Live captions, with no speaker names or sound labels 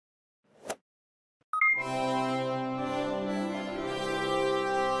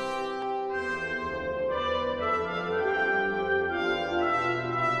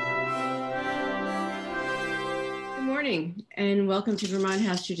and welcome to Vermont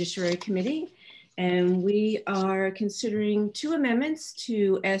House Judiciary Committee. And we are considering two amendments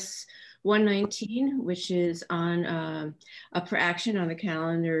to S.119, which is on up for action on the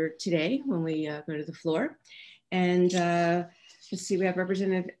calendar today when we go to the floor. And let's see, we have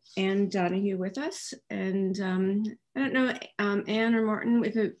Representative Ann Donahue with us. And I don't know, Ann or Martin,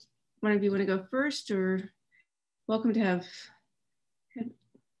 if one of you want to go first, or welcome to have. I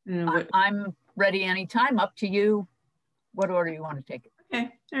don't know what. I'm ready anytime, up to you. What order you want to take it? Okay,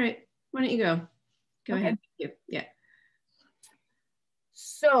 all right. Why don't you go? Go Okay. ahead. Yeah.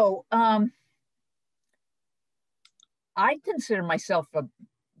 So I consider myself a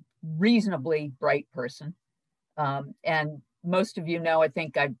reasonably bright person. And most of you know, I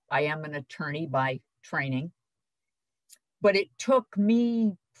think I am an attorney by training. But it took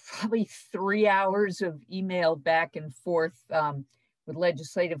me probably 3 hours of email back and forth with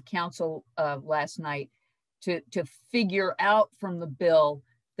Legislative Counsel last night to figure out from the bill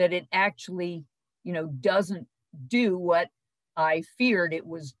that it actually, doesn't do what I feared it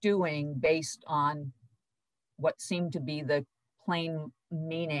was doing based on what seemed to be the plain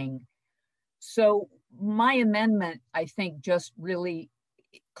meaning. So my amendment, I think, just really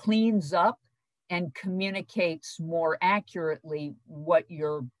cleans up and communicates more accurately what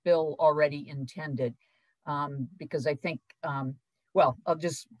your bill already intended. Because I think, well, I'll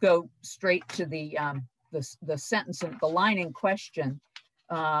just go straight to the sentence of the line in question,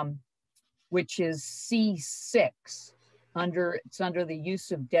 which is C6. It's under the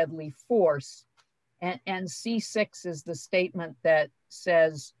use of deadly force. And C6 is the statement that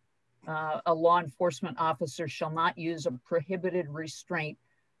says a law enforcement officer shall not use a prohibited restraint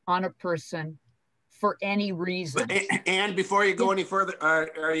on a person for any reason. And before you go any further,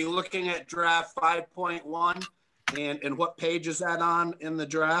 are you looking at draft 5.1? And what page is that on in the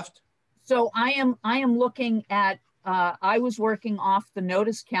draft? So I am looking at, I was working off the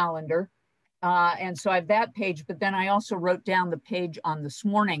notice calendar. And so I have that page, but then I also wrote down the page on this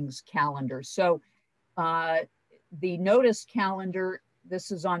morning's calendar. So the notice calendar,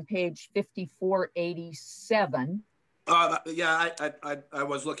 this is on page 5487. Yeah, I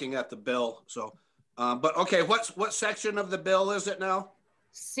was looking at the bill. So, but okay, what section of the bill is it now?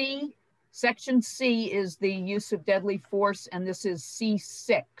 C, section C is the use of deadly force, and this is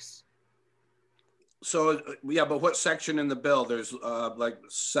C6. So yeah, but what section in the bill? There's like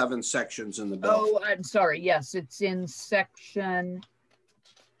 7 sections in the bill. Oh, I'm sorry. Yes, it's in section.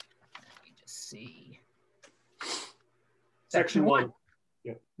 Let me just see. Section 1.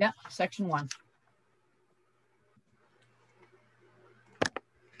 Yeah, section 1.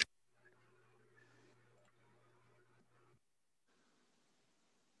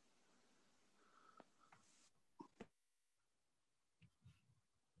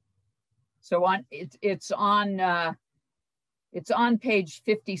 So it's on page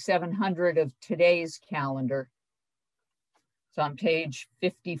 5700 of today's calendar. It's on page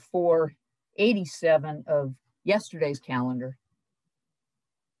 5487 of yesterday's calendar.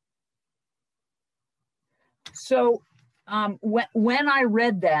 So when I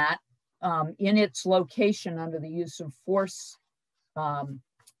read that in its location under the use of force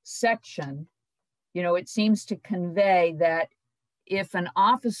section, it seems to convey that if an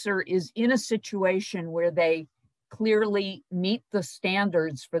officer is in a situation where they clearly meet the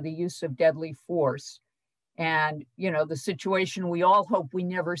standards for the use of deadly force, and the situation we all hope we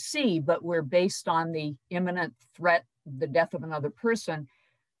never see, but we're based on the imminent threat, the death of another person,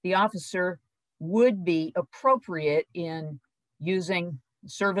 the officer would be appropriate in using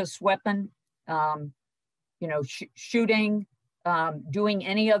service weapon, shooting, doing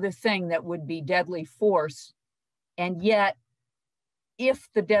any other thing that would be deadly force. And yet, if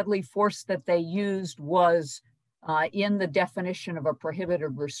the deadly force that they used was in the definition of a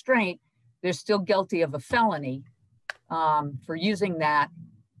prohibited restraint, they're still guilty of a felony for using that,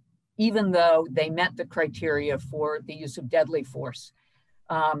 even though they met the criteria for the use of deadly force.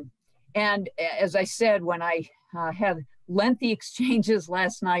 And as I said, when I had lengthy exchanges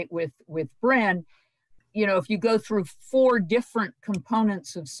last night with Bryn, if you go through 4 different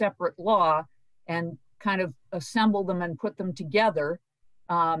components of separate law and kind of assemble them and put them together,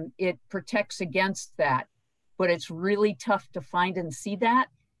 it protects against that. But it's really tough to find and see that.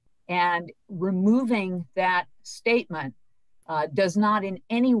 And removing that statement does not in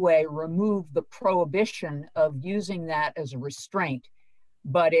any way remove the prohibition of using that as a restraint.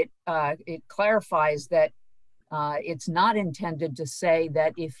 But it clarifies that it's not intended to say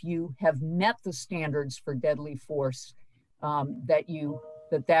that if you have met the standards for deadly force,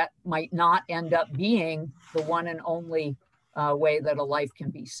 that might not end up being the one and only way that a life can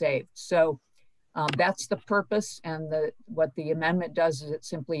be saved. So That's the purpose, and what the amendment does is it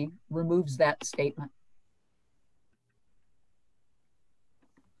simply removes that statement.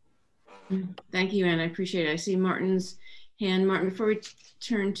 Thank you, Anne. I appreciate it. I see Martin's hand. Martin, before we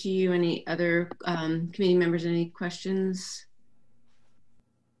turn to you, any other committee members, any questions?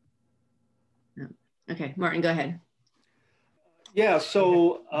 No. Okay, Martin, go ahead. Yeah,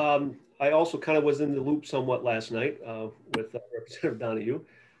 so I also kind of was in the loop somewhat last night with Representative Donahue.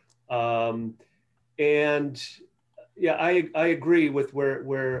 And yeah, I agree with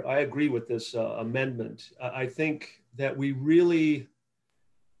where I agree with this amendment. I think that we really,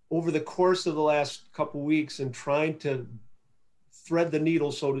 over the course of the last couple of weeks and trying to thread the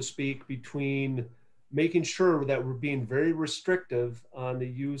needle, so to speak, between making sure that we're being very restrictive on the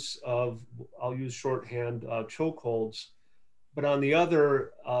use of, I'll use shorthand, chokeholds, but on the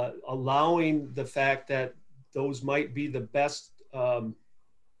other, allowing the fact that those might be the best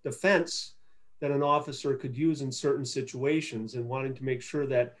defense that an officer could use in certain situations, and wanting to make sure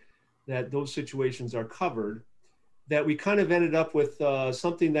that those situations are covered, that we kind of ended up with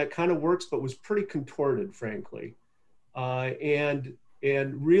something that kind of works, but was pretty contorted, frankly. And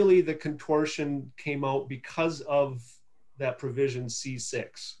really the contortion came out because of that provision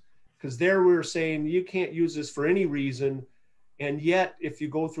C6, because there we were saying you can't use this for any reason. And yet, if you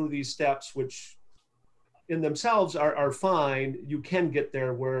go through these steps, which in themselves are fine, you can get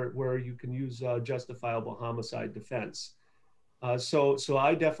there where you can use justifiable homicide defense. So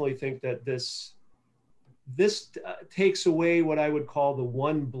I definitely think that this takes away what I would call the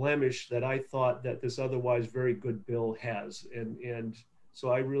one blemish that I thought that this otherwise very good bill has. And so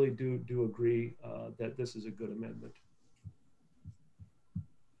I really do agree that this is a good amendment.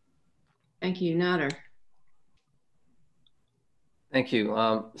 Thank you. Nader. Thank you.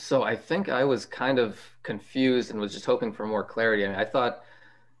 So I think I was kind of confused and was just hoping for more clarity. I mean, I thought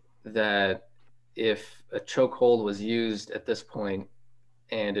that if a chokehold was used at this point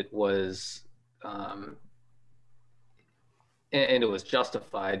and it was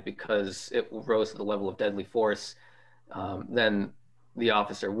justified because it rose to the level of deadly force, then the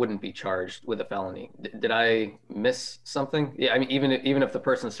officer wouldn't be charged with a felony. Did I miss something? Yeah, I mean, even if the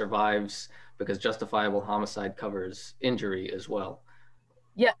person survives, because justifiable homicide covers injury as well.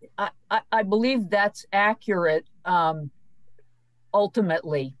 Yeah, I believe that's accurate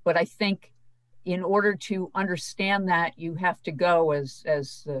ultimately, but I think in order to understand that, you have to go, as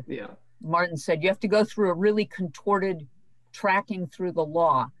Martin said, you have to go through a really contorted tracking through the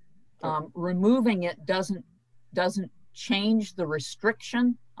law. Removing it doesn't change the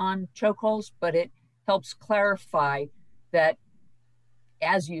restriction on chokeholds, but it helps clarify that,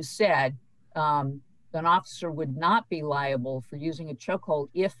 as you said, an officer would not be liable for using a chokehold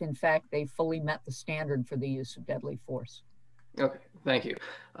if, in fact, they fully met the standard for the use of deadly force. Okay, thank you.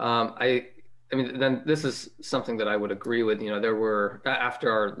 I mean, then this is something that I would agree with. You know, there were, after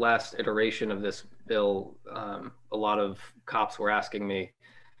our last iteration of this bill, a lot of cops were asking me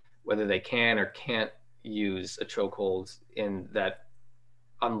whether they can or can't use a chokehold in that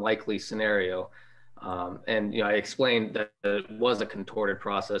unlikely scenario. And I explained that it was a contorted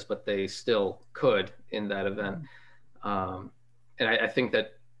process, but they still could in that event. And I think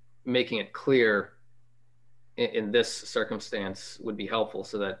that making it clear in this circumstance would be helpful,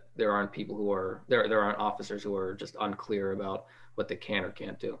 so that there aren't people who are there aren't officers who are just unclear about what they can or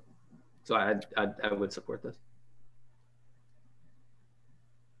can't do. So I would support this.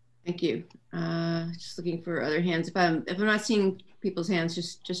 Thank you. Just looking for other hands. If I'm not seeing people's hands,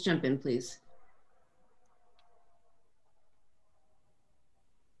 just jump in, please.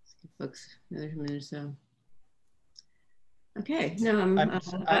 Let's give folks another minute or so. Okay. No,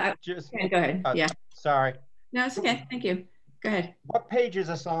 okay, go ahead. Yeah. Sorry. No, it's okay. Thank you. Go ahead. What page is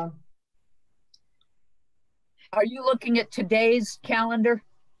this on? Are you looking at today's calendar?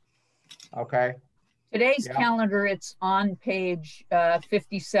 Okay. Today's calendar, it's on page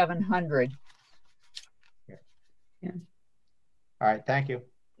 5700. Yeah. All right, thank you.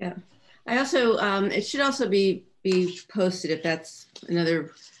 Yeah. I also, it should also be posted, if that's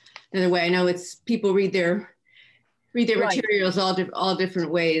another way. I know it's people read their materials all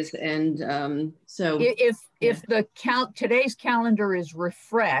different ways, and so if the today's calendar is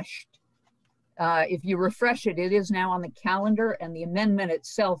refreshed, if you refresh it, it is now on the calendar, and the amendment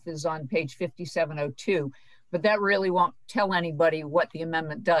itself is on page 5702. But that really won't tell anybody what the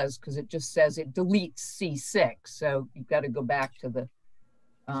amendment does, because it just says it deletes C6. So you've got to go back to the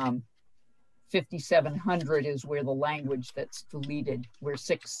 5700 is where the language that's deleted, where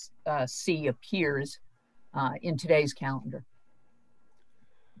 6C appears in today's calendar.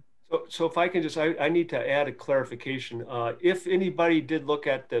 So if I can just, I need to add a clarification. If anybody did look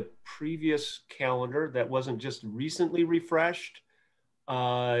at the previous calendar that wasn't just recently refreshed,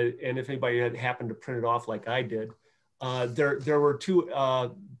 and if anybody had happened to print it off like I did, there were two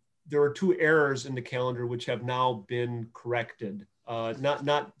errors in the calendar which have now been corrected.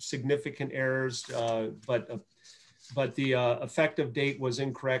 Not significant errors, but the effective date was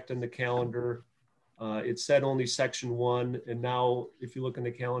incorrect in the calendar. It said only section 1, and now if you look in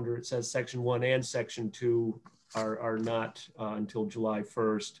the calendar, it says section 1 and section 2 are not until July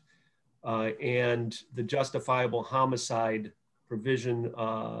 1st. And the justifiable homicide provision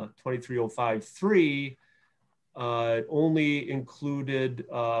 23053 only included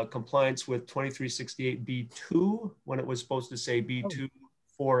compliance with 2368B2 when it was supposed to say B2,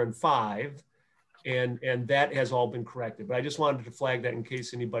 4, and 5. And that has all been corrected. But I just wanted to flag that in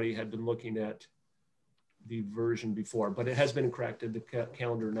case anybody had been looking at the version before, but it has been corrected. The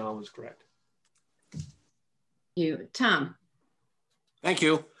calendar now is correct. Thank you. Tom. Thank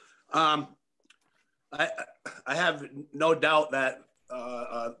you. I have no doubt that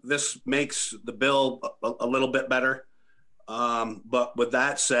this makes the bill a little bit better. But with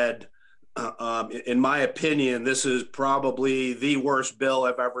that said, in my opinion, this is probably the worst bill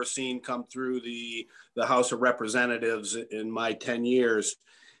I've ever seen come through the House of Representatives in my 10 years.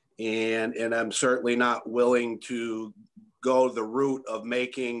 And I'm certainly not willing to go the route of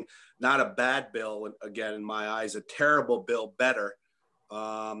making not a bad bill, again, in my eyes, a terrible bill better,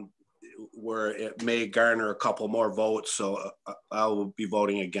 where it may garner a couple more votes. So I will be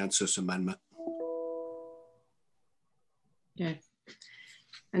voting against this amendment. Okay,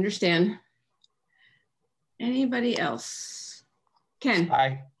 understand. Anybody else? Ken.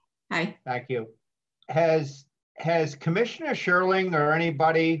 Hi. Hi. Thank you. Has Commissioner Sherling or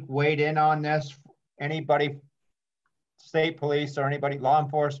anybody weighed in on this? Anybody, state police or anybody, law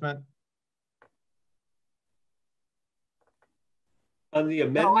enforcement? On the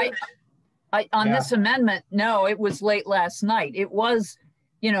amendment? No, on this amendment, no, it was late last night. It was,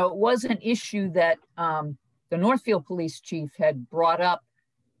 it was an issue that the Northfield police chief had brought up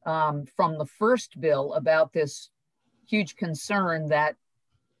from the first bill about this huge concern that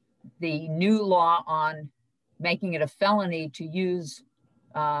the new law on making it a felony to use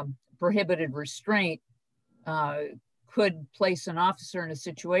prohibited restraint could place an officer in a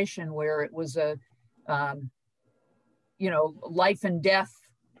situation where it was a, life and death,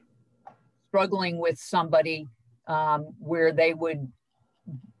 struggling with somebody where they would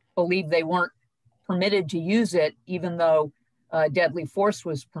believe they weren't permitted to use it, even though deadly force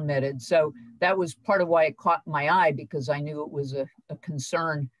was permitted. So that was part of why it caught my eye, because I knew it was a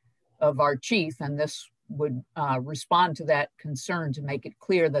concern of our chief, and this would respond to that concern to make it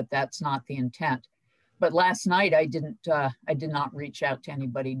clear that that's not the intent. But last night I did not reach out to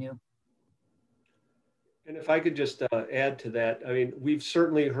anybody new. And if I could just add to that, I mean, we've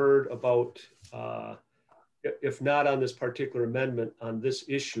certainly heard about, if not on this particular amendment, on this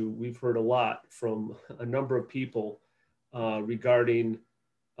issue, we've heard a lot from a number of people regarding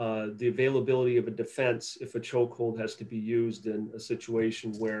the availability of a defense if a chokehold has to be used in a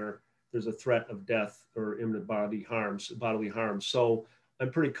situation where there's a threat of death or imminent bodily harm. So I'm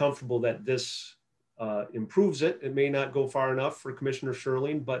pretty comfortable that this improves it. It may not go far enough for Commissioner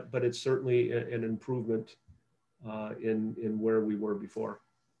Sherling, but it's certainly an improvement in where we were before.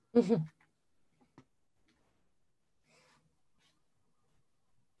 Mm-hmm.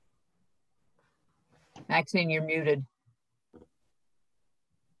 Maxine, you're muted.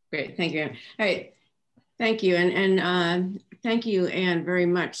 Great, thank you. All right, thank you, and thank you, Anne, very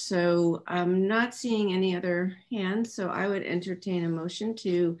much. So I'm not seeing any other hands, so I would entertain a motion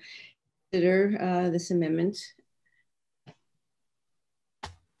to consider this amendment.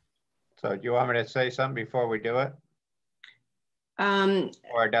 So do you want me to say something before we do it?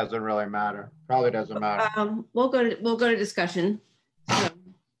 Or it doesn't really matter? Probably doesn't matter. We'll go to discussion. So.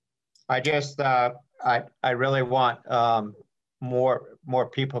 I just I really want more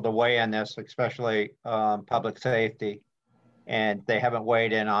people to weigh in this, especially public safety, and they haven't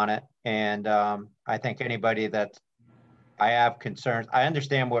weighed in on it. And I think anybody that I have concerns, I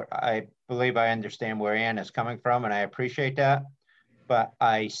believe I understand where Ann is coming from, and I appreciate that, but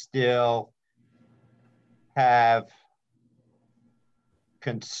I still have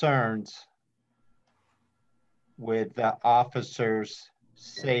concerns with the officers'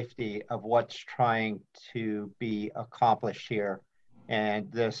 safety of what's trying to be accomplished here. And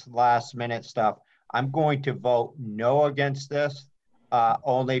this last minute stuff, I'm going to vote no against this,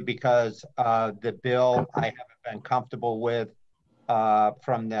 only because the bill I haven't been comfortable with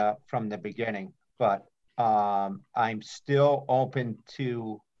from the beginning. But I'm still open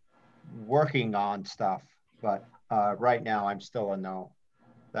to working on stuff, but right now I'm still a no.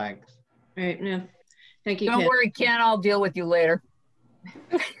 Thanks. All right, no, thank you, Don't Ken. worry, Ken, I'll deal with you later.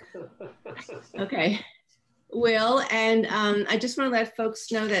 Okay. Will, and I just want to let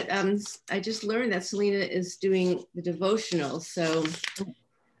folks know that I just learned that Selena is doing the devotional, so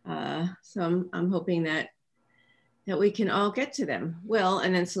I'm hoping that we can all get to them. Will,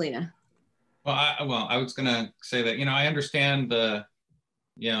 and then Selena. Well, I was going to say that, I understand the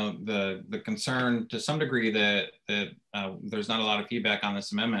concern to some degree that there's not a lot of feedback on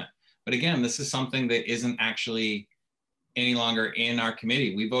this amendment. But again, this is something that isn't actually any longer in our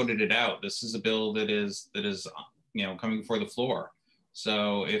committee. We voted it out. This is a bill that is coming before the floor.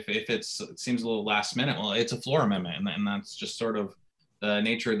 So if it seems a little last minute, well, it's a floor amendment, and that's just sort of the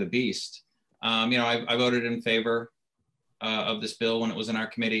nature of the beast. I voted in favor of this bill when it was in our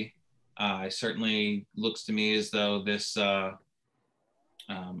committee. It certainly looks to me as though this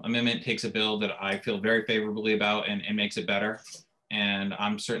amendment takes a bill that I feel very favorably about and makes it better. And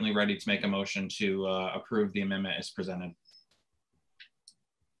I'm certainly ready to make a motion to approve the amendment as presented.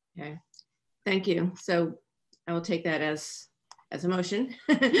 Okay, thank you. So I will take that as a motion.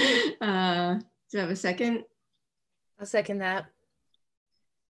 Do I have a second? I'll second that.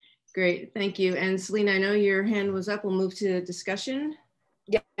 Great, thank you. And Selena, I know your hand was up. We'll move to discussion.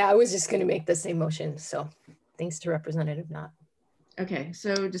 Yeah, I was just going to make the same motion. So thanks to Representative Knott. Okay,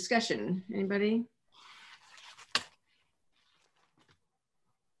 so discussion. Anybody?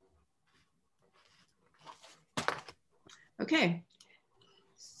 Okay.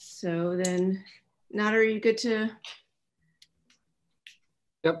 So then, Knott, are you good to?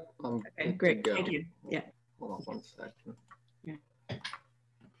 Yep. Okay, great. Thank you. Yeah. Hold on 1 second. Yeah.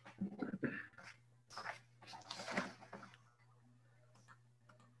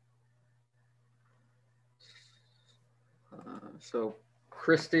 So,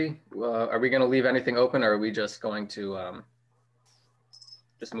 Christy, are we going to leave anything open, or are we just going to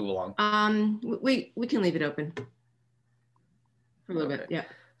just move along? We can leave it open for a little bit. Yeah.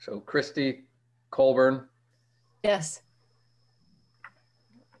 So, Christy, Colburn. Yes.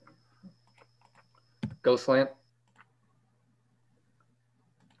 Ghostland.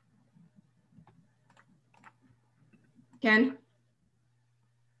 Ken?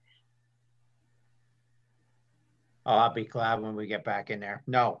 Oh, I'll be glad when we get back in there.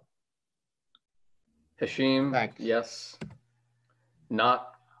 No. Hashim, Thanks. yes.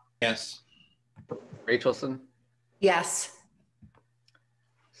 Not. Yes. Rachelson. Yes.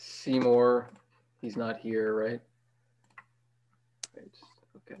 Seymour, he's not here, right?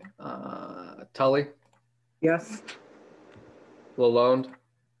 Okay. Tully. Yes. Lalonde.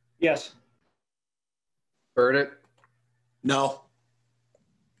 Yes. Burdick. No.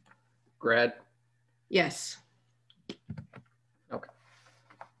 Grad. Yes. Okay.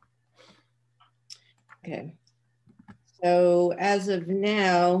 Okay. So as of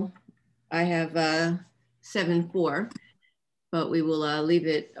now, I have 7-4, but we will leave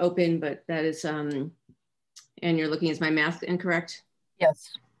it open, but that is, and you're looking, is my math incorrect?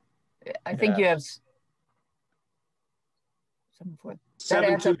 Yes. I think you have 7-4.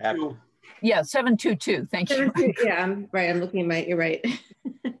 7-2-2. Yeah, 722. Thank you. Yeah, I'm right. I'm looking at my, you're right.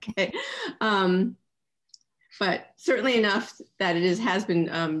 Okay. But certainly enough that it has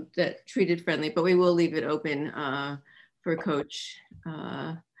been treated friendly, but we will leave it open for Coach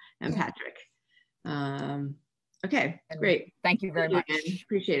and Patrick. Okay, great. Thank you very much.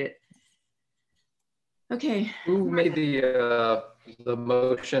 Appreciate it. Okay. Who made the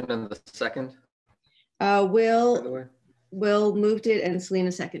motion and the second? Will moved it and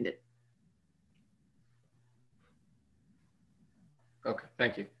Selena seconded. Okay,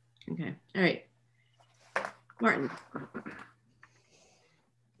 thank you. Okay, all right. Martin.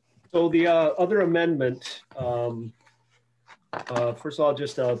 So the other amendment, first of all,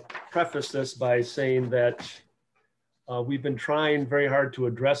 just preface this by saying that we've been trying very hard to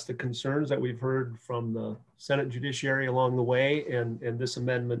address the concerns that we've heard from the Senate Judiciary along the way, and this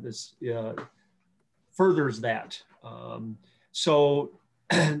amendment is furthers that. So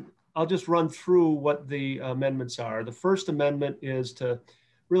I'll just run through what the amendments are. The first amendment is to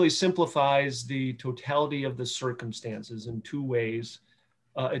really simplifies the totality of the circumstances in two ways.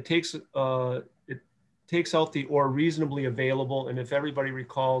 It takes out the or reasonably available, and if everybody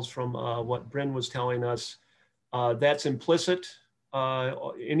recalls from what Bryn was telling us, that's implicit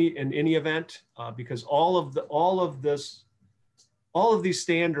in any event, because all of these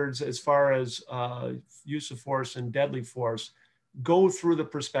standards as far as use of force and deadly force go through the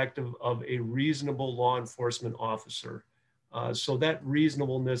perspective of a reasonable law enforcement officer. So that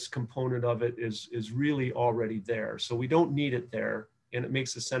reasonableness component of it is really already there. So we don't need it there. and it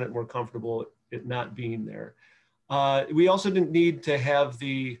makes the Senate more comfortable it not being there. We also didn't need to have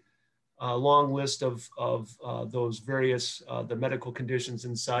the long list of those various, the medical conditions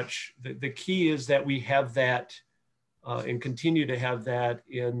and such. The key is that we have that and continue to have that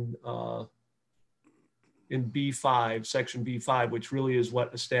in B5, section B5, which really is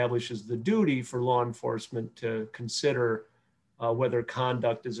what establishes the duty for law enforcement to consider whether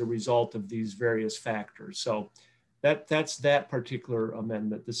conduct is a result of these various factors. So that's that particular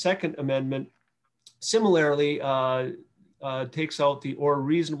amendment. The second amendment similarly takes out the or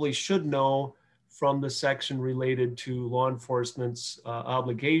reasonably should know from the section related to law enforcement's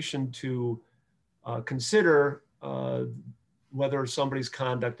obligation to consider whether somebody's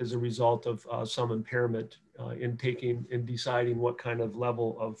conduct is a result of some impairment in deciding what kind of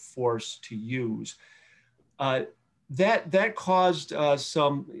level of force to use. That caused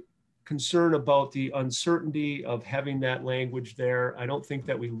some concern about the uncertainty of having that language there. I don't think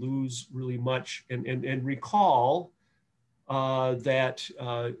that we lose really much. And recall that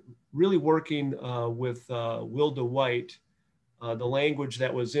really working with Wilda White, the language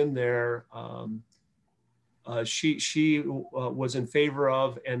that was in there, she was in favor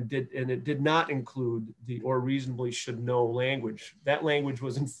of and it did not include the or reasonably should know language. That language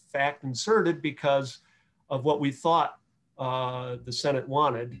was in fact inserted because of what we thought the Senate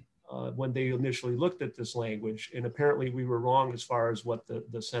wanted when they initially looked at this language. And apparently we were wrong as far as what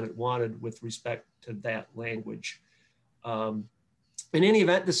the Senate wanted with respect to that language. In any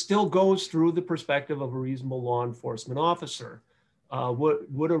event, this still goes through the perspective of a reasonable law enforcement officer.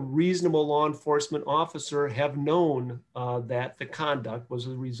 Would a reasonable law enforcement officer have known that the conduct was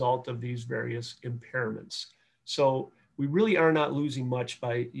a result of these various impairments? So we really are not losing much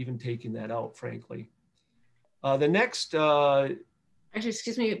by even taking that out, frankly. The next... Actually,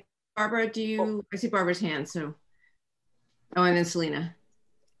 excuse me, Barbara, I see Barbara's hand, so. Oh, and then Selena.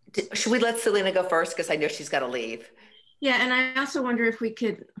 Should we let Selena go first? Because I know she's got to leave. Yeah, and I also wonder if we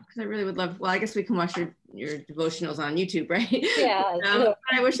could, because I really would love, well, I guess we can watch your devotionals on YouTube, right? Yeah. No,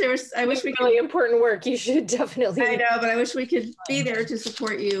 I wish we could. Really important work. You should definitely. I know, but I wish we could be there to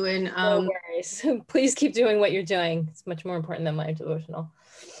support you. And no worries. Please keep doing what you're doing. It's much more important than my devotional.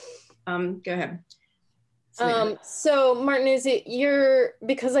 Go ahead. So Martin, is it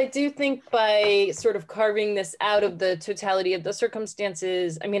because I do think by sort of carving this out of the totality of the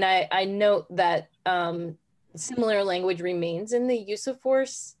circumstances, I mean, I note that similar language remains in the use of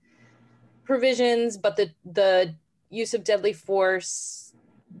force provisions, but the use of deadly force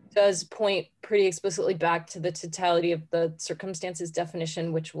does point pretty explicitly back to the totality of the circumstances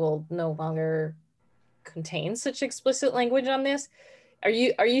definition, which will no longer contain such explicit language on this. Are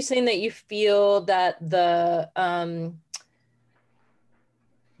you saying that you feel that the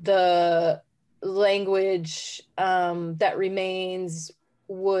language that remains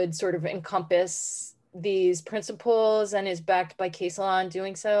would sort of encompass these principles and is backed by case law in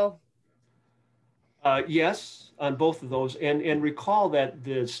doing so? Yes, on both of those. And recall that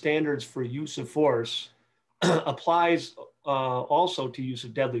the standards for use of force applies also to use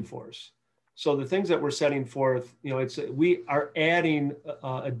of deadly force. So the things that we're setting forth, we are adding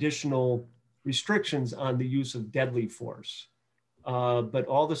additional restrictions on the use of deadly force. But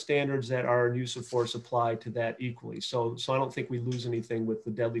all the standards that are in use of force apply to that equally. So I don't think we lose anything with the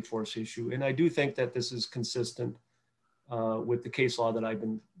deadly force issue. And I do think that this is consistent with the case law that I've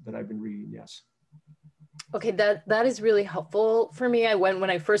been reading, yes. Okay, that is really helpful for me. When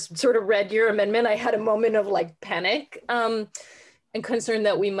I first sort of read your amendment, I had a moment of like panic and concern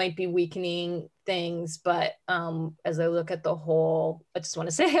that we might be weakening things. But as I look at the whole, I just want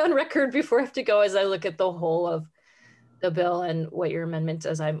to say on record before I have to go, as I look at the whole of the bill and what your amendment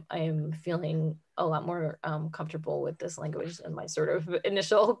does, I am feeling a lot more comfortable with this language than my sort of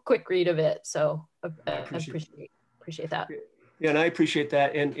initial quick read of it. So I appreciate that. Yeah, and I appreciate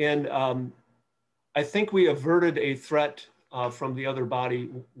that. And I think we averted a threat from the other body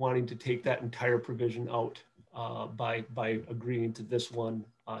wanting to take that entire provision out by agreeing to this one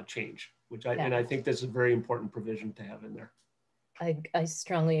change, and I think that's a very important provision to have in there. I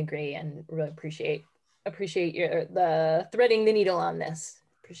strongly agree and really appreciate the threading the needle on this.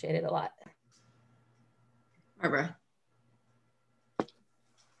 Appreciate it a lot. Barbara.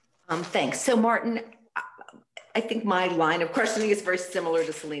 Thanks. So Martin, I think my line of questioning is very similar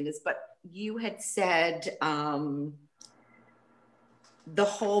to Selena's, but you had said the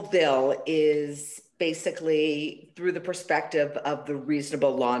whole bill is basically through the perspective of the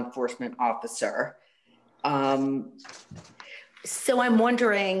reasonable law enforcement officer. So I'm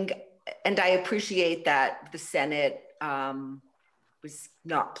wondering, and I appreciate that the Senate was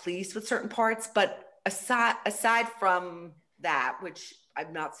not pleased with certain parts, but aside from that, which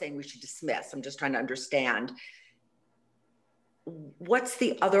I'm not saying we should dismiss, I'm just trying to understand, what's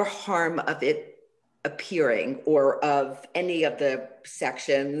the other harm of it appearing, or of any of the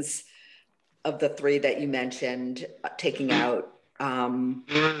sections of the three that you mentioned, taking out,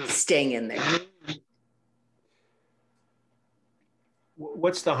 staying in there?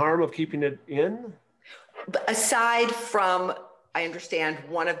 What's the harm of keeping it in? Aside from, I understand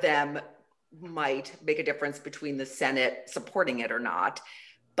one of them might make a difference between the Senate supporting it or not,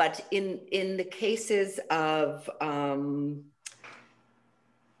 but in the cases of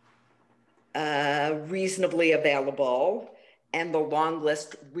reasonably available and the long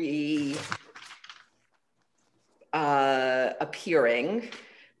list appearing,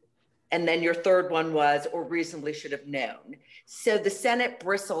 and then your third one was, or reasonably should have known. So the Senate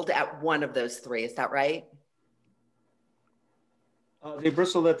bristled at one of those three, is that right? They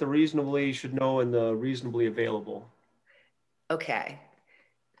bristled at the reasonably should know and the reasonably available. Okay.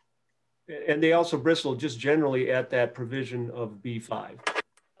 And they also bristled just generally at that provision of B5.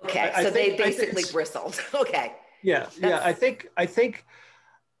 Okay, so they basically bristled. Okay. Yeah, yeah. I think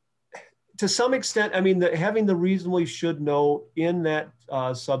to some extent, I mean, having the reasonably should know in that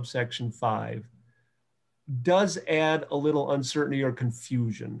subsection 5 does add a little uncertainty or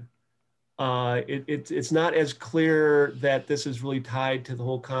confusion. It's not as clear that this is really tied to the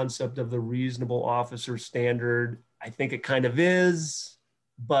whole concept of the reasonable officer standard. I think it kind of is,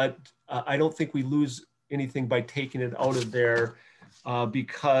 but I don't think we lose anything by taking it out of there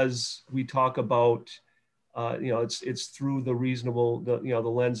because we talk about, it's through the reasonable, the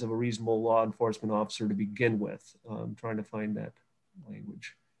lens of a reasonable law enforcement officer to begin with. I'm trying to find that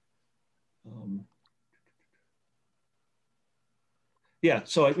language. Yeah,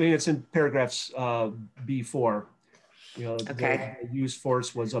 so I mean, it's in paragraphs B4. Okay. The use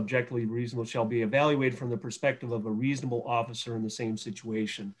force was objectively reasonable, shall be evaluated from the perspective of a reasonable officer in the same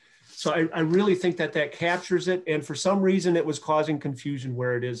situation. So I really think that captures it. And for some reason, it was causing confusion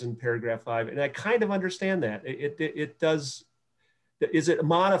where it is in paragraph 5. And I kind of understand that. It does. Is it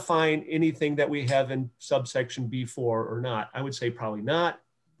modifying anything that we have in subsection B4 or not? I would say probably not,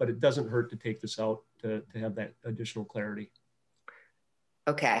 but it doesn't hurt to take this out to have that additional clarity.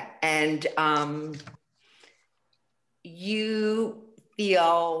 Okay, and do you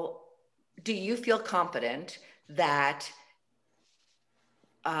feel confident that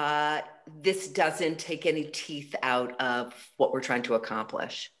this doesn't take any teeth out of what we're trying to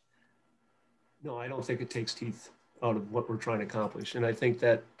accomplish? No, I don't think it takes teeth out of what we're trying to accomplish. And I think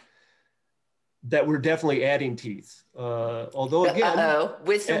that we're definitely adding teeth. Although again,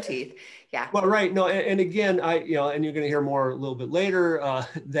 wisdom teeth. Yeah. Well, right. No, and again, and you're going to hear more a little bit later. I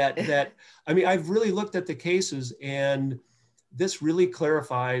mean, I've really looked at the cases, and this really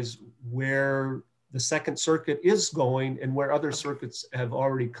clarifies where the Second Circuit is going and where other circuits have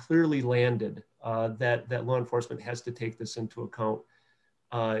already clearly landed. That law enforcement has to take this into account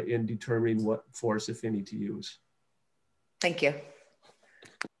in determining what force, if any, to use. Thank you.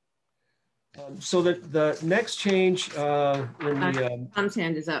 So the next change in the Tom's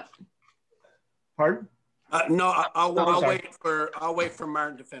hand is up. Pardon? No, I'll wait for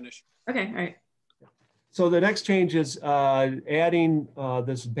Martin to finish. Okay, all right. So the next change is adding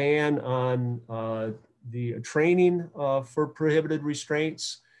this ban on the training for prohibited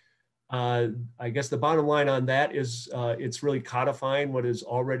restraints. I guess the bottom line on that is it's really codifying what is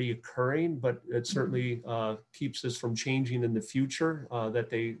already occurring, but it certainly keeps us from changing in the future, that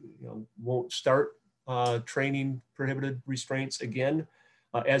they won't start training prohibited restraints again.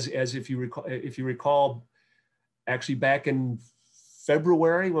 As if you recall, actually back in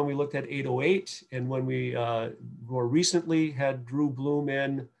February when we looked at 808, and when we more recently had Drew Bloom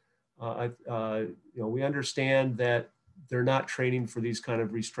in, we understand that they're not training for these kind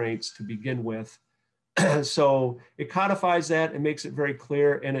of restraints to begin with. So it codifies that and makes it very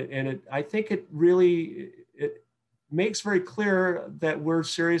clear. And I think it makes very clear that we're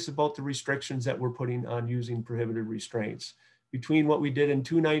serious about the restrictions that we're putting on using prohibited restraints. Between what we did in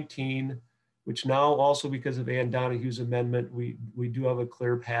 219, which now also because of Ann Donahue's amendment, we do have a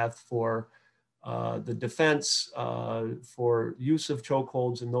clear path for the defense for use of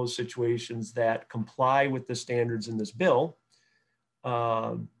chokeholds in those situations that comply with the standards in this bill.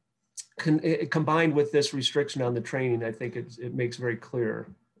 Combined with this restriction on the training, I think it makes very clear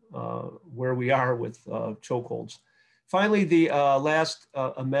where we are with chokeholds. Finally, the last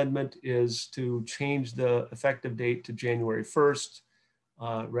amendment is to change the effective date to January 1st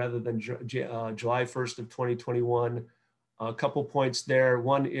rather than July 1st of 2021. A couple points there.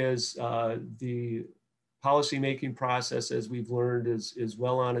 One is the policymaking process, as we've learned, is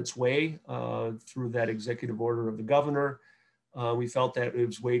well on its way through that executive order of the governor. We felt that it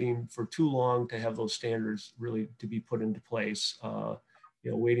was waiting for too long to have those standards really to be put into place.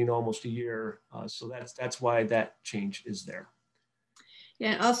 Waiting almost a year. So that's why that change is there.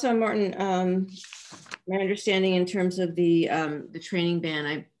 Yeah, also Martin, my understanding in terms of the training ban,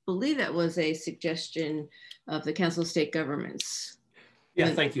 I believe that was a suggestion of the Council of State Governments. Yeah,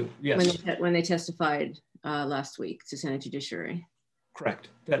 thank you. Yes. When they testified last week to Senate Judiciary. Correct.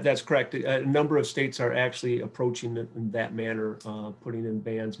 That's correct. A number of states are actually approaching it in that manner, putting in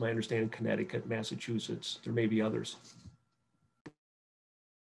bans. My understanding, Connecticut, Massachusetts, there may be others.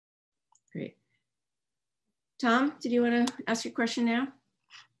 Great. Tom, did you want to ask your question now?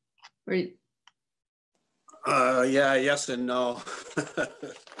 Or... Yeah, yes and no.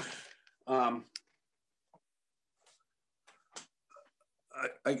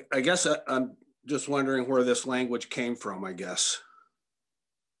 I guess I'm just wondering where this language came from, I guess.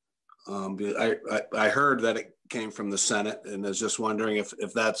 I heard that it came from the Senate, and I was just wondering if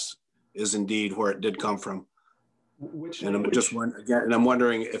is indeed where it did come from. And I'm just wondering, again, and I'm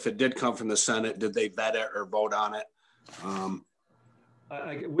wondering if it did come from the Senate, did they vet it or vote on it?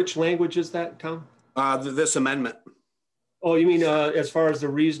 Which language is that, Tom? This amendment. Oh, you mean as far as the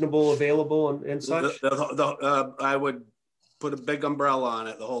reasonable, available, and such? I would put a big umbrella on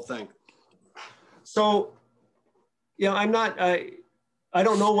it, the whole thing. So, yeah, I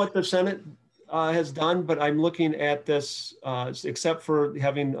don't know what the Senate has done, but I'm looking at this, except for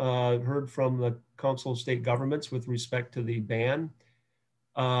having heard from the Council of State Governments with respect to the ban.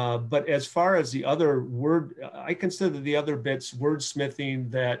 But as far as the other I consider the other bits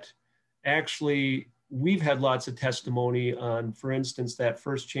wordsmithing that actually we've had lots of testimony on, for instance, that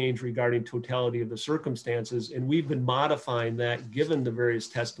first change regarding totality of the circumstances, and we've been modifying that given the various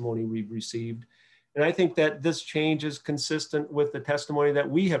testimony we've received. And I think that this change is consistent with the testimony that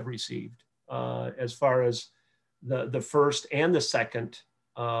we have received as far as the first and the second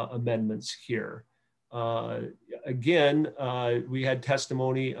amendments here. Again, we had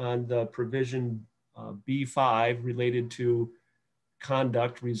testimony on the provision B5 related to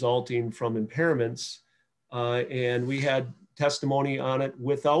conduct resulting from impairments. And we had testimony on it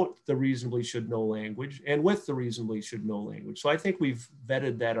without the reasonably should know language and with the reasonably should know language. So I think we've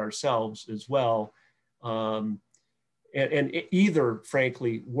vetted that ourselves as well. And either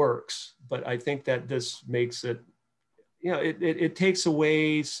frankly works, but I think that this makes it, it takes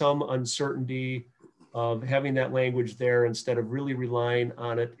away some uncertainty of having that language there instead of really relying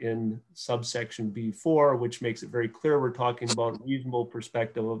on it in subsection B4, which makes it very clear we're talking about reasonable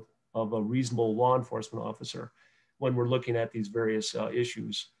perspective of a reasonable law enforcement officer when we're looking at these various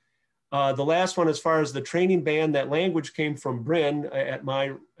issues. The last one, as far as the training ban, that language came from Bryn at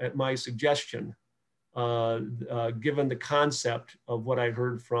my suggestion, given the concept of what I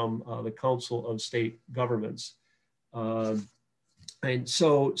heard from the Council of State Governments. And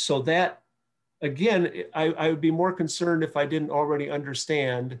so that, again, I would be more concerned if I didn't already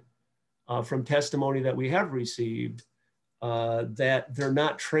understand from testimony that we have received that they're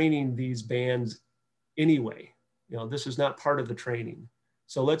not training these bans anyway. This is not part of the training.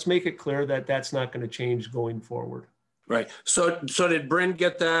 So let's make it clear that that's not going to change going forward. Right. So did Bryn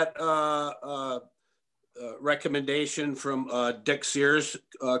get that recommendation from Dick Sears'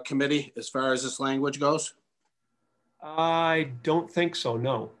 committee as far as this language goes? I don't think so,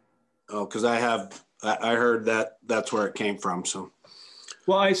 no. Oh, because I heard that that's where it came from. So,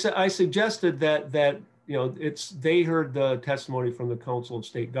 well, I suggested that they heard the testimony from the Council of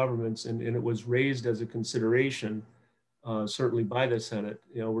State Governments, and it was raised as a consideration, certainly by the Senate.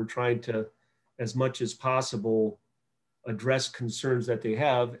 We're trying to, as much as possible, address concerns that they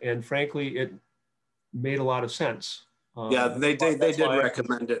have, and frankly, it made a lot of sense. Yeah, they did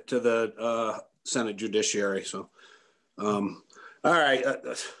recommend it to the Senate Judiciary. So, all right.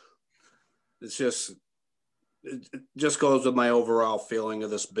 It just goes with my overall feeling of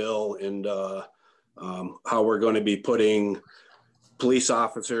this bill and how we're going to be putting police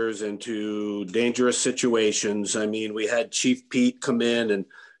officers into dangerous situations. I mean, we had Chief Pete come in and,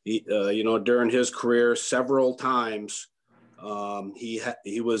 during his career several times,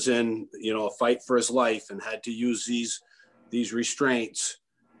 he was in, a fight for his life and had to use these restraints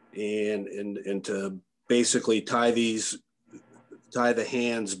and to basically tie the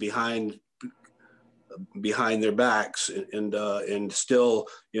hands behind their backs and still,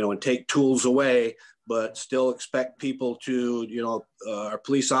 and take tools away, but still expect people to, our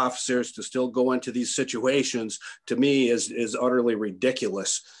police officers to still go into these situations, to me is utterly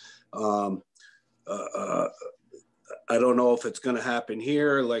ridiculous. I don't know if it's going to happen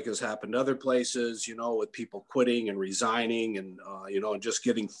here like it's happened other places, with people quitting and resigning and, and just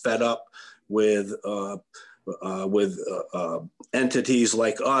getting fed up with entities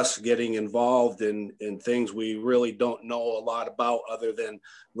like us getting involved in things we really don't know a lot about other than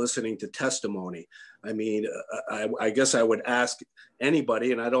listening to testimony. I mean, I guess I would ask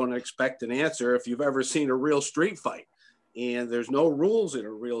anybody, and I don't expect an answer, if you've ever seen a real street fight. And there's no rules in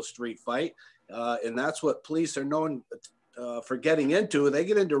a real street fight. And that's what police are known for getting into. They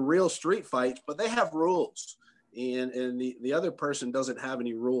get into real street fights, but they have rules. And the other person doesn't have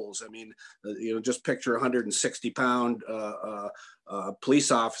any rules. I mean, you know, just picture a 160-pound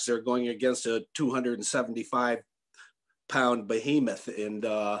police officer going against a 275-pound behemoth, and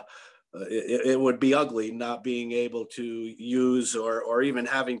it would be ugly not being able to use or even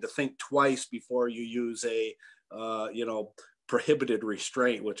having to think twice before you use a you know, prohibited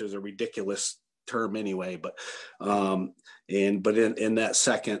restraint, which is a ridiculous term anyway, but in that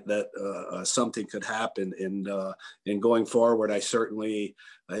second that something could happen, and going forward, I certainly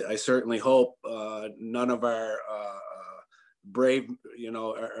hope none of our brave, you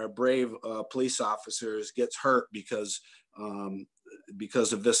know, our brave police officers gets hurt because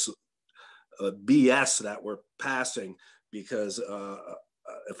of this BS that we're passing. Because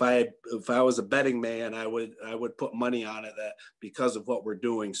if I was a betting man, I would put money on it that because of what we're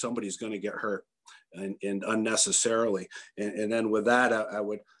doing, somebody's going to get hurt and unnecessarily. And then with that, I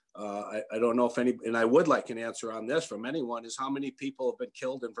don't know if any, and I would like an answer on this from anyone, is how many people have been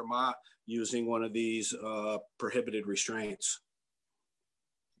killed in Vermont using one of these prohibited restraints?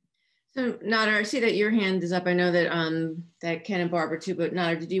 So Nader, I see that your hand is up. I know that that Ken and Barbara too, but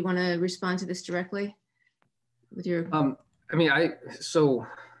Nader, did you want to respond to this directly with your? I mean, so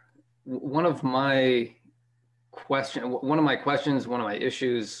one of my questions, one of my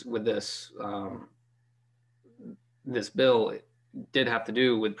issues with this this bill did have to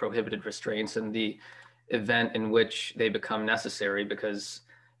do with prohibited restraints and the event in which they become necessary, because,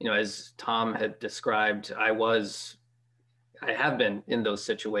 you know, as Tom had described, I have been in those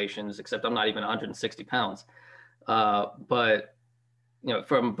situations, except I'm not even 160 pounds. But, you know,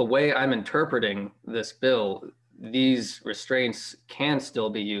 from the way I'm interpreting this bill, these restraints can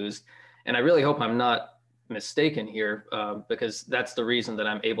still be used. And I really hope I'm not mistaken here, because that's the reason that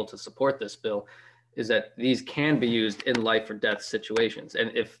I'm able to support this bill, is that these can be used in life or death situations.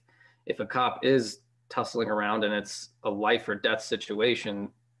 And if a cop is tussling around and it's a life or death situation,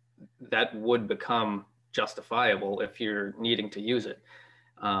 that would become justifiable if you're needing to use it.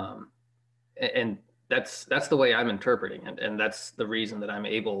 And that's the way I'm interpreting it. And that's the reason that I'm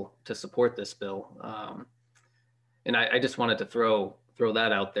able to support this bill. And I just wanted to throw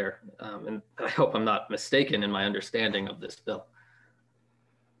that out there. And I hope I'm not mistaken in my understanding of this bill.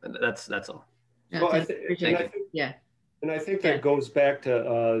 That's all. Yeah, well, I think that goes back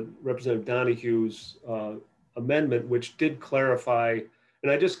to Representative Donahue's amendment, which did clarify,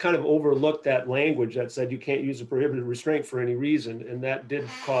 and I just kind of overlooked that language that said you can't use a prohibited restraint for any reason. And that did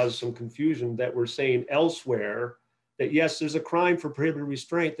cause some confusion, that we're saying elsewhere that yes, there's a crime for prohibited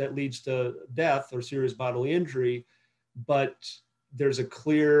restraint that leads to death or serious bodily injury, but there's a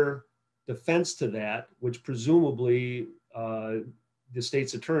clear defense to that, which presumably the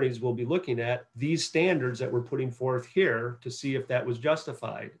state's attorneys will be looking at these standards that we're putting forth here to see if that was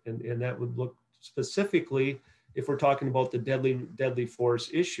justified. And that would look specifically, if we're talking about the deadly force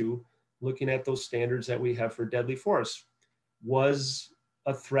issue, looking at those standards that we have for deadly force. Was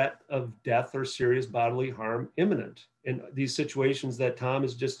a threat of death or serious bodily harm imminent? In these situations that Tom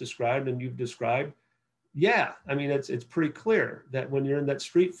has just described and you've described, yeah, I mean, it's pretty clear that when you're in that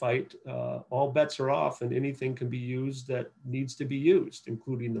street fight, all bets are off and anything can be used that needs to be used,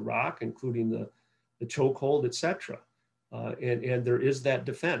 including the rock, including the chokehold, etc. And there is that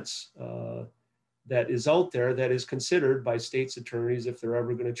defense that is out there that is considered by state's attorneys if they're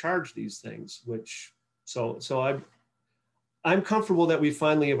ever going to charge these things. Which so I'm comfortable that we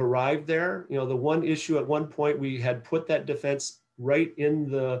finally have arrived there. You know, the one issue at one point we had put that defense right in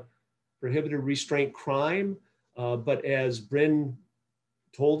the prohibited restraint crime, but as Bryn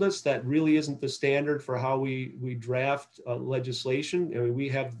told us, that really isn't the standard for how we draft legislation. I mean, we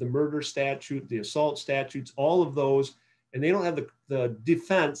have the murder statute, the assault statutes, all of those, and they don't have the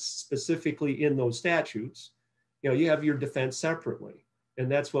defense specifically in those statutes. You know, you have your defense separately,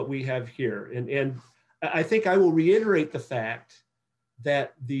 and that's what we have here. And I think I will reiterate the fact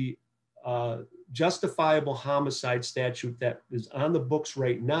that the justifiable homicide statute that is on the books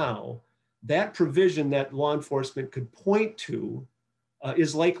right now, that provision that law enforcement could point to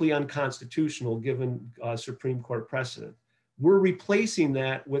is likely unconstitutional given Supreme Court precedent. We're replacing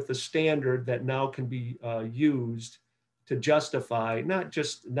that with a standard that now can be used to justify not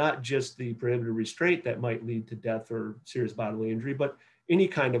just the prohibited restraint that might lead to death or serious bodily injury, but any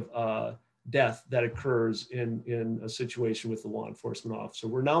kind of death that occurs in a situation with a law enforcement officer.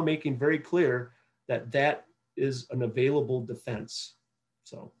 We're now making very clear that that is an available defense.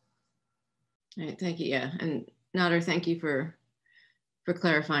 So. All right, thank you. Yeah, and Nader, thank you for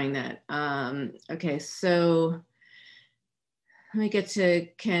clarifying that. Okay, so let me get to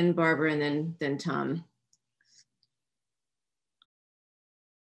Ken, Barbara, and then Tom.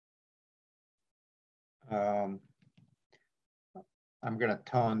 I'm going to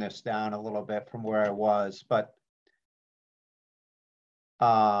tone this down a little bit from where I was, but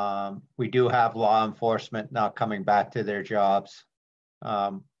we do have law enforcement now coming back to their jobs.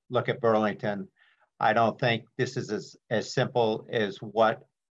 Look at Burlington. I don't think this is as simple as what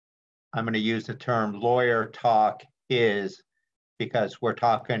I'm going to use the term lawyer talk is, because we're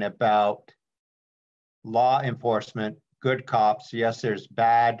talking about law enforcement, good cops. Yes, there's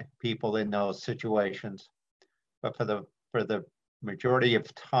bad people in those situations, but for the majority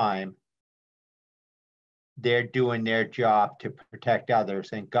of time, they're doing their job to protect others,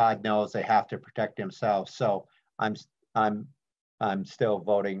 and God knows they have to protect themselves. So I'm still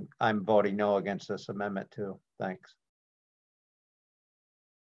voting. I'm voting no against this amendment too. Thanks.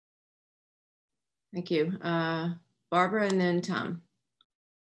 Thank you, Barbara, and then Tom.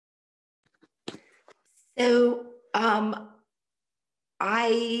 So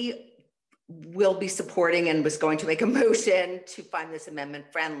I will be supporting and was going to make a motion to find this amendment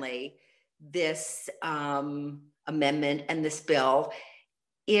friendly. This amendment and this bill,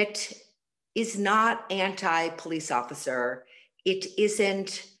 it is not anti-police officer. It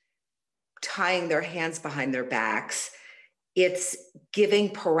isn't tying their hands behind their backs. It's giving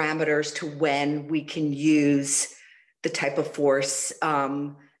parameters to when we can use the type of force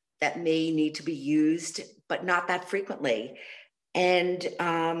that may need to be used, but not that frequently. And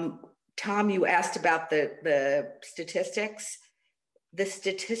Tom, you asked about the statistics. The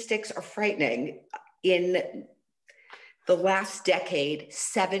statistics are frightening. In the last decade,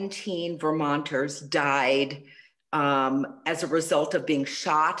 17 Vermonters died as a result of being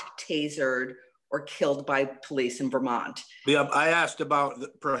shot, tasered, or killed by police in Vermont. Yeah, I asked about the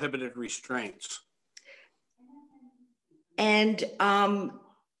prohibited restraints. And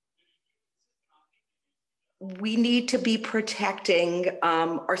we need to be protecting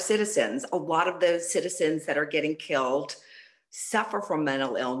our citizens. A lot of those citizens that are getting killed suffer from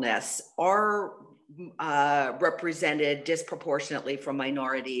mental illness, are represented disproportionately from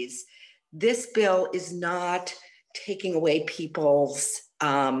minorities. This bill is not taking away people's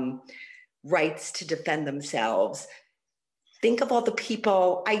rights to defend themselves. Think of all the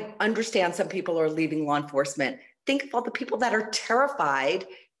people, I understand some people are leaving law enforcement. Think of all the people that are terrified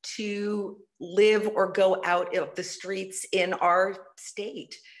to live or go out of the streets in our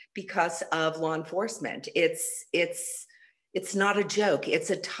state because of law enforcement. It's not a joke. It's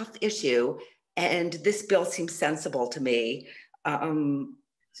a tough issue, and this bill seems sensible to me.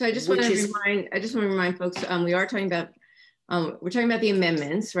 So I just want to remind folks, we are talking about we're talking about the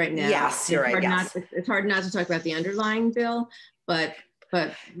amendments right now. Yes, you're right. Yes. It's hard not to talk about the underlying bill, but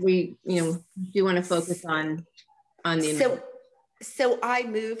we do want to focus on the amendment. So I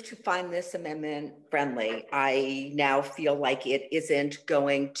move to find this amendment friendly. I now feel like it isn't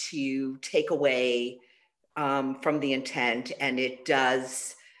going to take away from the intent, and it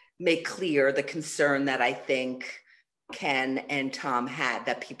does make clear the concern that I think Ken and Tom had,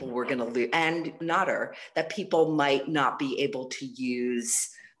 that people were going to lose, and Nader, that people might not be able to use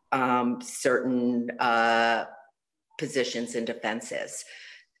certain positions and defenses.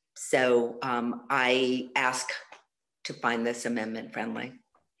 So I ask to find this amendment friendly.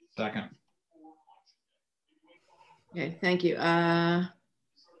 Second. Okay, thank you. Tom,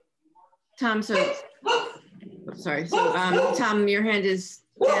 so, sorry. So Tom, your hand is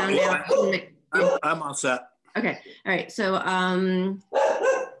down now. I'm all set. Okay, all right, so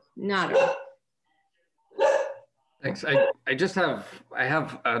Nader. Thanks. I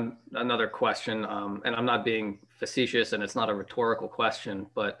have another question, and I'm not being facetious, and it's not a rhetorical question,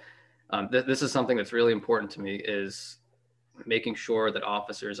 but this is something that's really important to me, is making sure that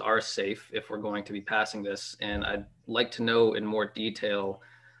officers are safe if we're going to be passing this. And I'd like to know in more detail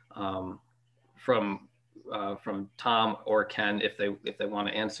from Tom or Ken, if they want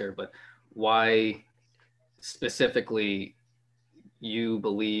to answer, but why specifically you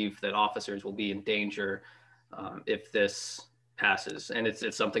believe that officers will be in danger if this passes. And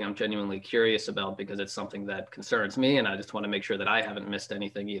it's something I'm genuinely curious about, because it's something that concerns me, and I just want to make sure that I haven't missed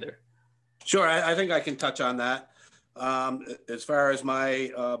anything either. Sure, I think I can touch on that. As far as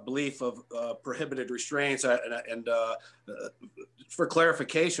my belief of prohibited restraints, for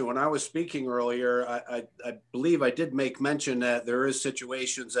clarification, when I was speaking earlier, I believe I did make mention that there is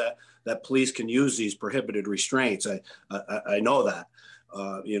situations that police can use these prohibited restraints. I know that,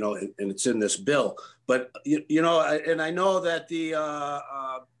 you know, and it's in this bill. But you know, and I know that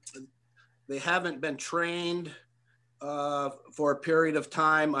they haven't been trained for a period of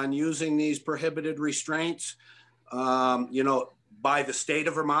time on using these prohibited restraints. You know, by the state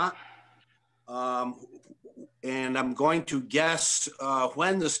of Vermont. And I'm going to guess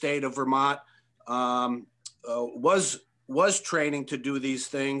when the state of Vermont was training to do these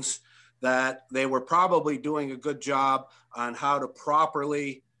things, that they were probably doing a good job on how to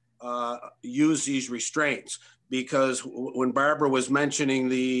properly use these restraints. Because when Barbara was mentioning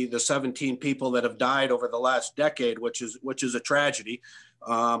the 17 people that have died over the last decade, which is a tragedy,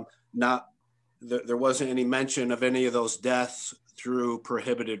 there wasn't any mention of any of those deaths through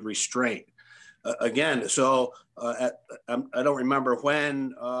prohibited restraint. Again, so I don't remember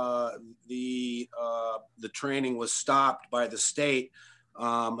when the training was stopped by the state.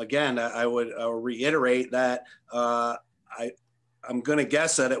 Again, I would reiterate that I'm going to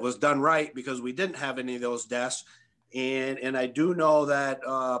guess that it was done right because we didn't have any of those deaths. And I do know that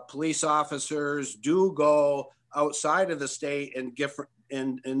police officers do go outside of the state and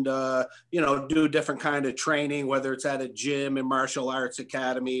you know, do different kind of training, whether it's at a gym and martial arts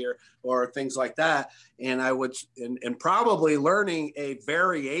academy or things like that. And I would, and probably learning a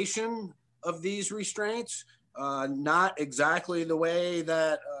variation of these restraints, not exactly the way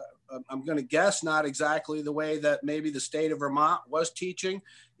that, I'm going to guess not exactly the way that maybe the state of Vermont was teaching.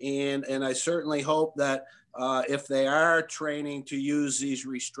 And I certainly hope that if they are training to use these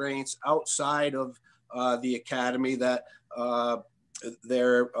restraints outside of the academy, that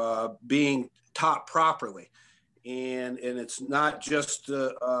they're being taught properly. And it's not just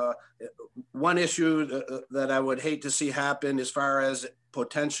one issue that I would hate to see happen as far as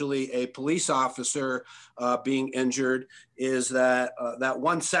potentially a police officer being injured is that that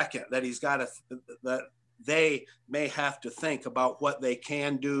 1 second that he's got that they may have to think about what they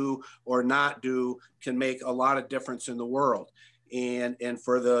can do or not do can make a lot of difference in the world. And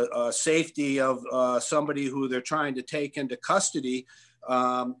for the safety of somebody who they're trying to take into custody,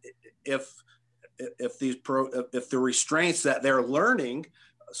 if the restraints that they're learning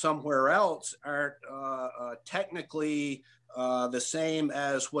somewhere else aren't technically the same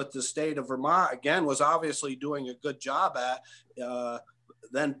as what the state of Vermont, again, was obviously doing a good job at,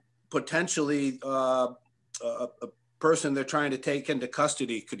 then potentially a person they're trying to take into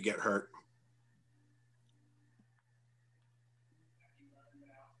custody could get hurt.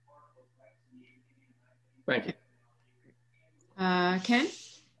 Thank you. Ken?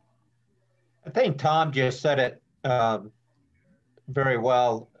 I think Tom just said it very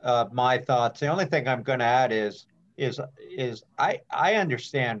well. My thoughts. The only thing I'm going to add is I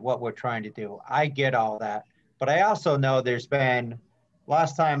understand what we're trying to do. I get all that, but I also know there's been,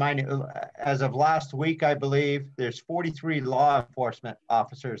 last time I knew, as of last week, I believe there's 43 law enforcement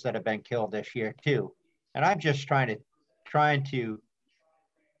officers that have been killed this year too. And I'm just trying to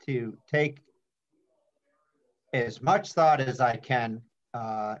take as much thought as I can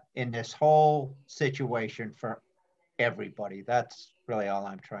in this whole situation for everybody. That's really all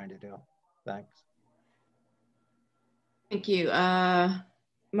I'm trying to do. Thanks. Thank you.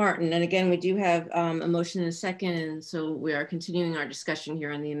 Martin, and again, we do have a motion and a second, and so we are continuing our discussion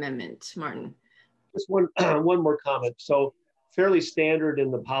here on the amendment. Martin. Just one more comment. So fairly standard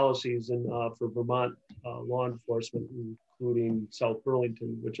in the policies and for Vermont law enforcement, including South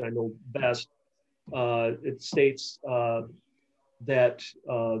Burlington, which I know best, it states that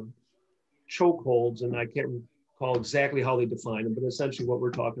chokeholds, and I can't recall exactly how they define them, but essentially what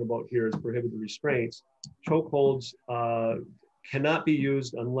we're talking about here is prohibited restraints. Chokeholds cannot be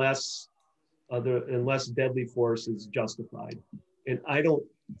used unless deadly force is justified. And I don't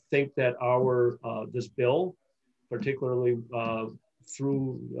think that our this bill, particularly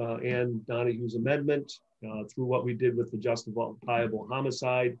through Ann Donahue's amendment, through what we did with the justifiable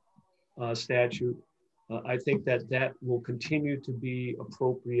homicide statute, I think that will continue to be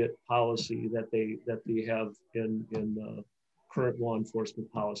appropriate policy that they have in current law enforcement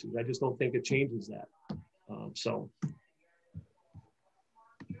policies. I just don't think it changes that. So,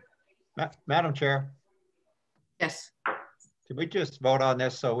 Madam Chair. Yes. Can we just vote on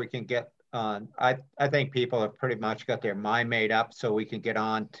this so we can get on? I think people have pretty much got their mind made up, so we can get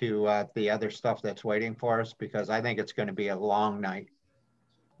on to the other stuff that's waiting for us, because I think it's going to be a long night.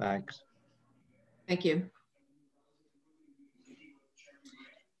 Thanks. Thank you.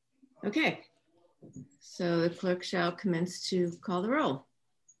 Okay. So the clerk shall commence to call the roll.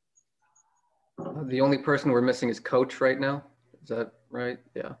 The only person we're missing is Coach right now. Is that right?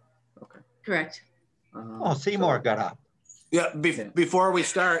 Yeah. Okay. Correct. Oh, Seymour got up. Yeah, before we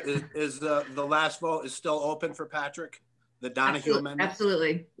start, is the last vote is still open for Patrick? The Donahue amendment?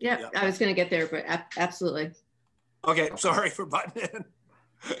 Absolutely. Yep. Yeah. I was going to get there, but absolutely. Okay, sorry for butting in.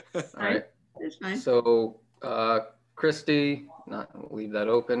 All right. That's fine. So Christie, we'll leave that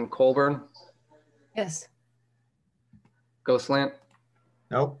open. Colburn, Yes. Ghostland,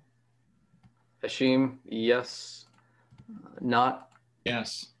 Nope. Hashim, yes. Not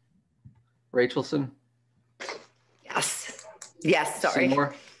Yes. Rachelson, Yes. Yes, sorry.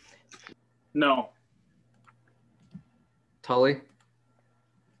 Seymour, No. Tully,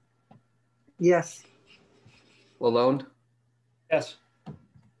 Yes. Lalonde, Yes.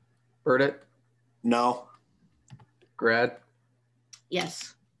 Burdett, No. Grad.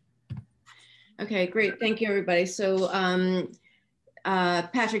 Yes. Okay, great. Thank you, everybody. So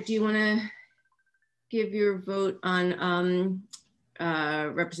Patrick, do you want to give your vote on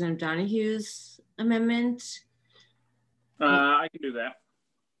Representative Donahue's amendment? I can do that.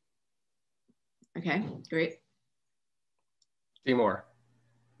 Okay, great. Seymour.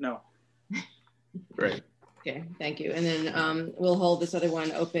 No. Great. Okay, thank you. And then we'll hold this other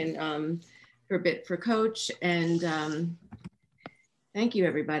one open for a bit for Coach. And thank you,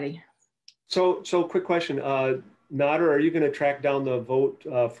 everybody. So quick question, Nader, are you going to track down the vote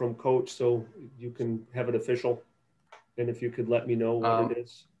from Coach so you can have it official? And if you could let me know what it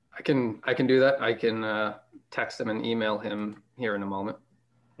is. I can do that. I can text him and email him here in a moment.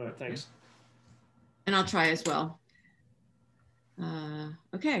 All right, thanks. And I'll try as well.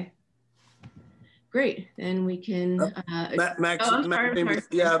 Okay. Great. Then we can. Max, oh, sorry.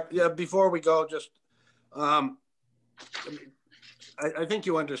 Yeah. Before we go, just I think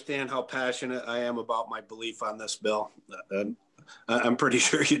you understand how passionate I am about my belief on this bill. I'm pretty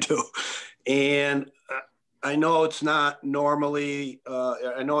sure you do, and I know it's not normally.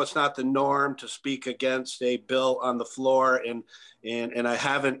 I know it's not the norm to speak against a bill on the floor, and I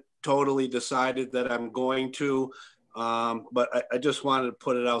haven't totally decided that I'm going to. But I just wanted to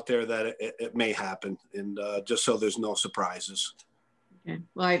put it out there that it may happen, and just so there's no surprises. Okay.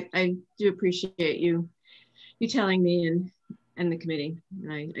 Well, I do appreciate you telling me and the committee.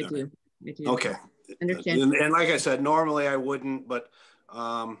 And I do. Okay. Understand. And like I said, normally I wouldn't, but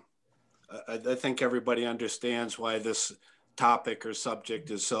I think everybody understands why this topic or subject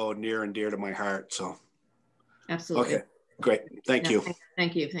is so near and dear to my heart. So. Absolutely. Okay. Great. Thank you.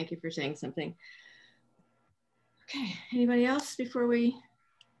 Thank you. Thank you for saying something. Okay, anybody else before we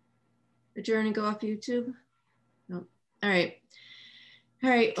adjourn and go off YouTube? No. All right.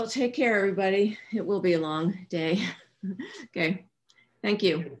 Well, take care, everybody. It will be a long day. Okay, thank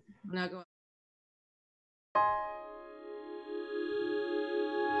you. I'll now go.